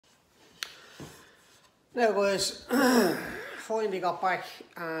Now guys, finally got back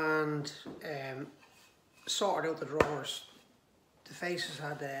and sorted out the drawers. The faces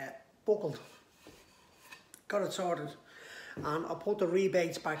had buckled. Got it sorted, and I put the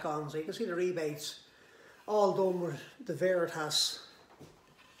rebates back on, so you can see the rebates all done with the Veritas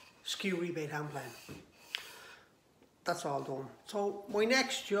skew rebate hand plane. That's all done. So my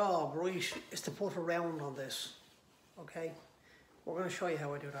next job, right, is to put a round on this. Okay, we're going to show you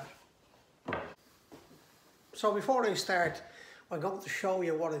how I do that. So before I start, I'm going to show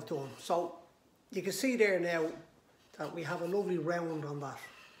you what I've done. So you can see there now that we have a lovely round on that.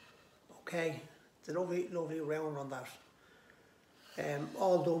 Okay, it's a lovely round on that.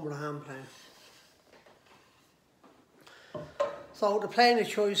 All done with a hand plane. So the plane of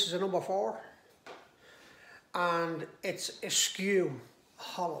choice is a number 4, and it's a skew,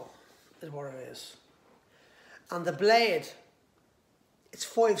 hollow is what it is. And the blade, it's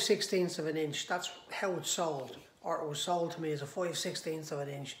 5/16 of an inch. That's how it's sold, or it was sold to me as a 5/16 of an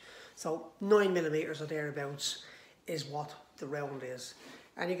inch. So 9mm or thereabouts is what the round is.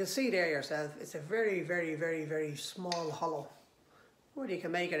 And you can see there yourself, it's a very small hollow. Well, you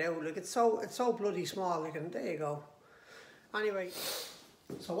can make it out. Look, it's so bloody small. There you go. Anyway,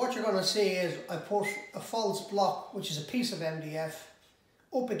 so what you're going to see is I put a false block, which is a piece of MDF,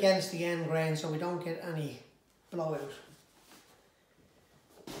 up against the end grain so we don't get any blowout.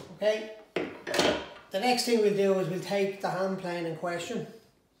 Okay, the next thing we'll do is we'll take the hand plane in question,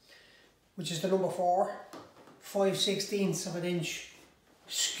 which is the number 4, 5/16 of an inch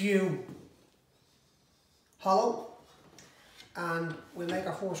skew hollow, and we'll make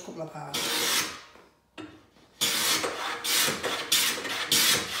our first couple of passes.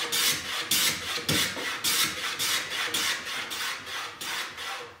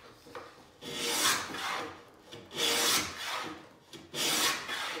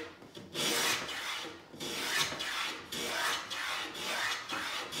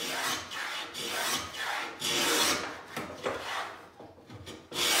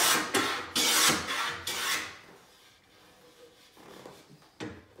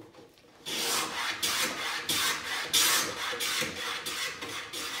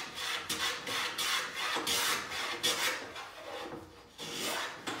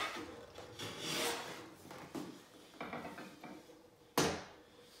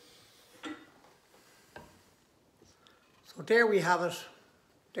 So there we have it.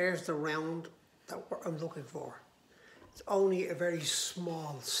 There's the round that I'm looking for. It's only a very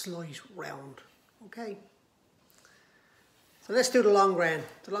small, slight round. Okay. So let's do the long grain.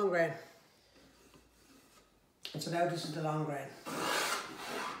 The long grain. And so now this is the long grain.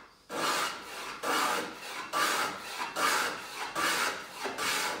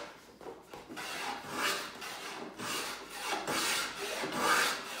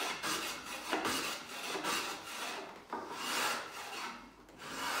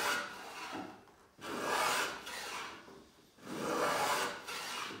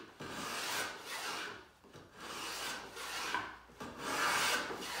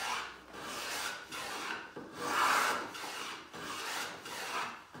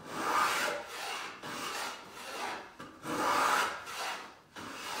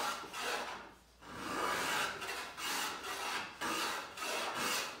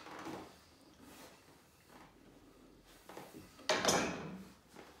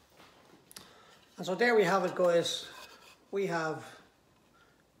 And so there we have it, guys. We have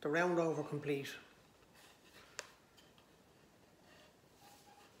the round over complete.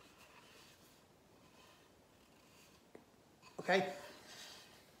 Okay.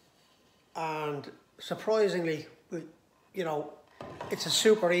 And surprisingly, you know, it's a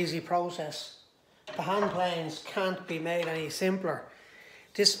super easy process. The hand planes can't be made any simpler.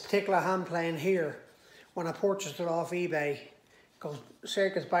 This particular hand plane here, when I purchased it off eBay, goes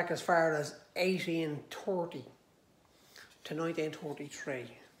circles back as far as 1830 to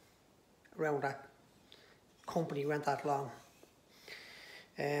 1933. Around that company went that long.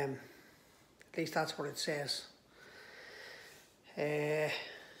 At least that's what it says.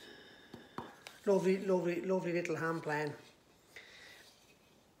 Lovely little hand plane.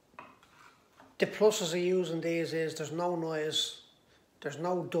 The pluses of using these is there's no noise, there's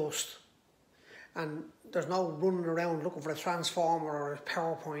no dust, and there's no running around looking for a transformer or a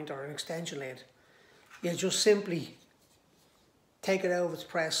power point or an extension lead. You just simply take it out of its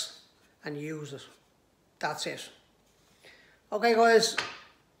press and use it. That's it. Okay guys,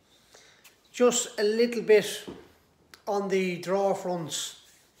 just a little bit on the drawer fronts.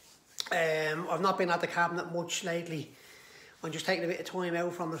 I've not been at the cabinet much lately. I'm just taking a bit of time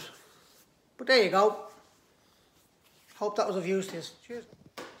out from it. But there you go. Hope that was of use to you. Cheers.